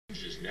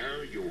Is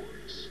now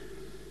yours.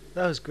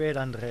 That was great,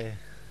 Andre.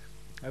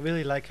 I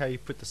really like how you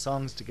put the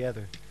songs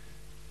together.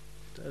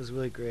 That was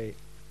really great.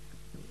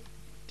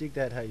 Dig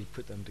that how you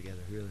put them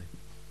together, really.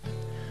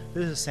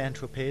 This is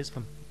Tropez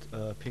from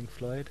Pink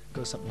Floyd.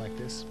 Goes something like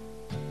this.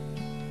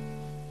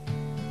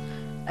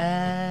 As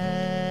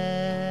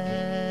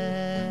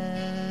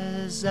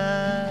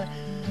I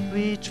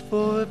reach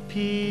for a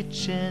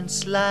peach and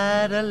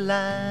slide a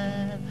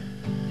line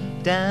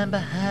down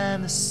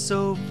behind the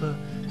sofa,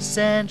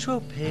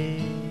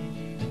 Tropez,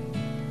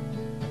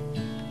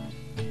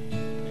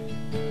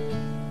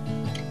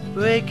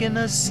 breaking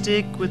a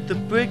stick with the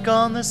brick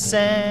on the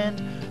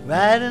sand,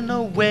 riding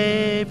a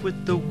wave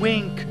with the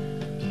wink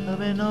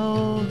of an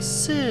old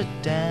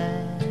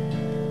sedan,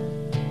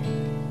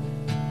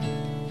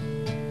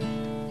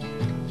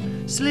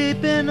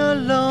 sleeping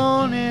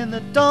alone in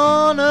the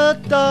dawn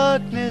of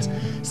darkness,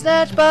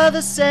 snatched by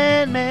the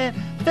Sandman,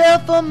 fell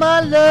for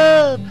my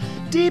love.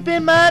 Deep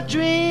in my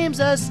dreams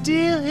I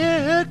still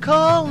hear her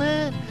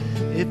calling.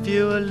 If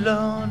you're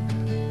alone,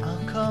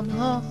 I'll come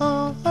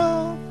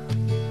home.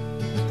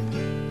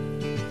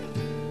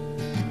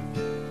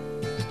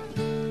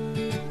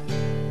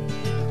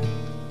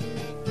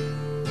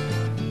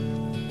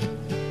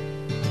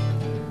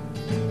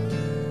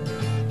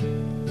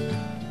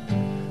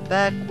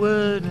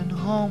 Backward and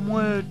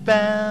homeward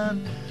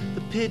bound,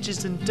 the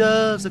pigeons and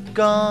doves are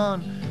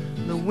gone,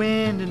 the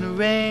wind and the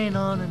rain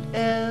on an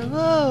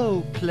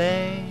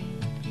aeroplane.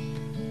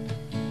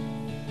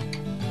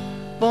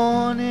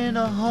 Born in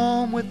a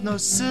home with no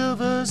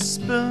silver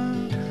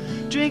spoon,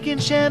 drinking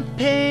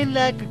champagne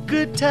like a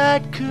good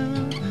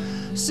tycoon.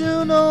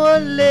 Sooner or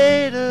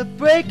later,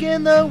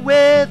 breaking the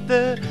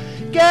weather,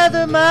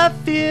 gather my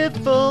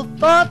fearful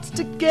thoughts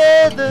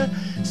together,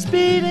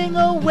 speeding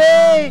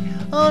away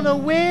on a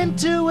wind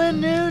to a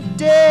new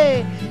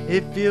day.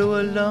 If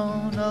you're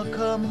alone, I'll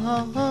come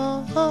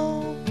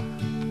home.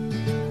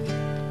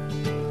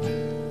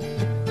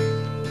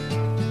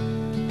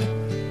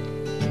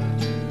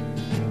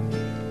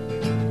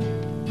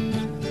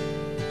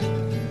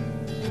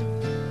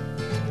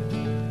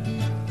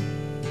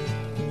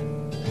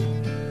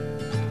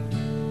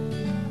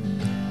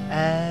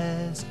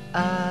 As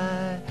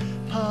I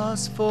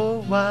pause for a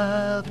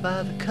while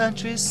by the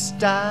country's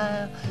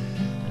style,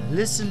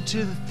 listen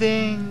to the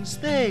things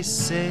they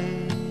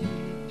say,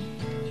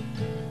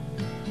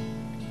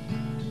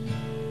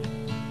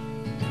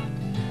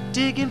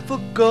 digging for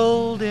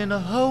gold in a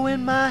hoe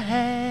in my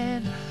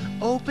hand,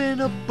 open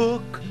a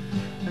book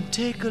and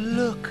take a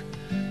look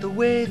the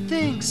way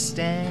things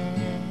stand.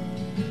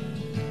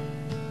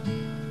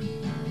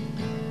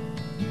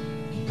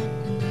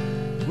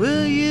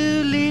 Will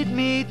you lead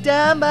me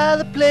down by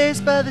the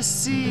place by the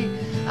sea?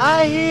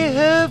 I hear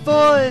her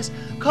voice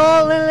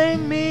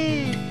calling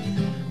me.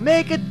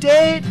 Make a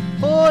date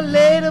or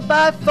later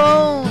by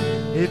phone.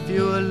 If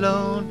you're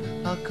alone,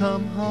 I'll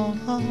come home.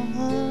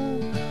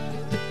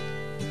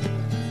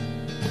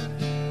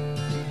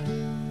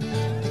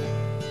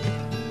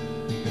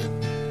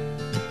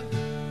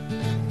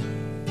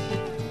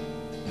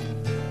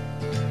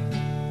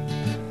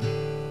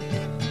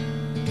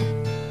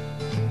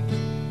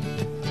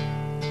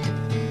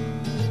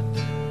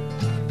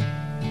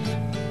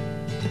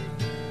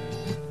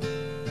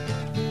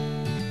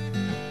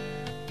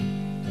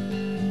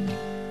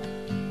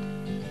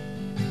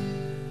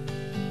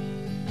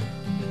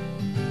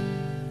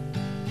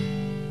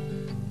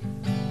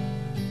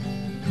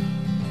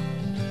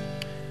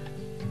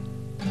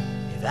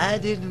 If I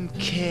didn't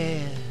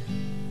care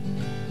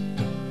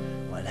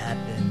what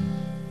happened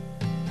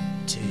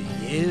to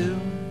you,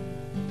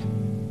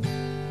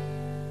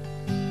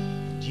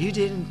 you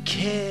didn't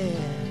care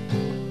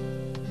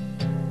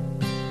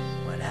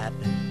what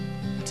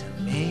happened to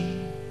me,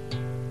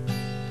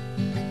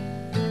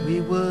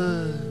 we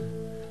would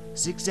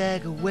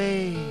zigzag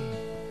away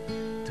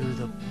through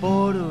the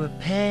border of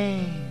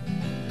pain,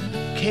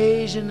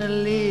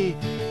 occasionally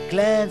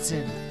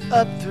glancing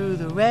up through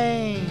the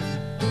rain,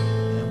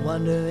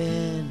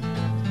 wondering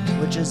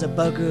which as a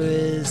bugger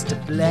is to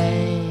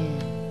blame,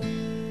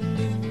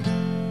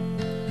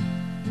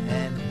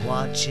 and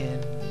watching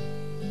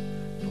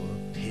for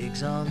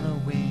pigs on the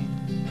wing.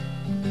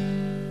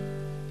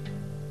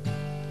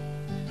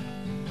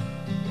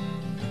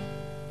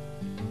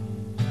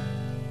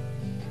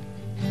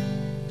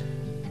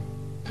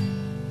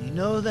 You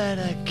know that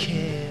I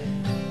care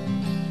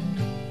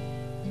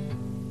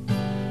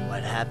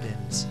what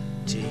happens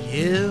to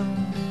you.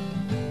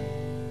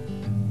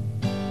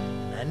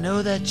 I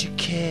know that you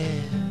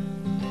care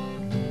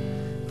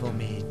for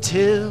me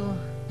too,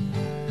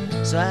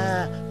 so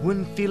I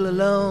wouldn't feel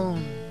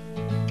alone,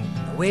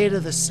 the weight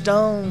of the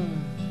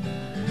stone.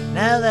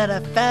 Now that I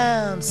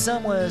found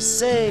somewhere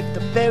safe to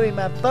bury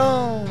my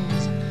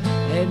bones,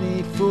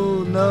 any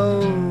fool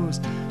knows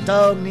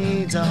dog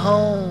needs a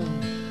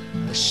home,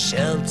 a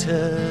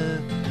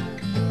shelter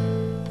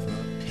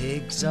for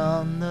pigs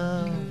on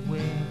the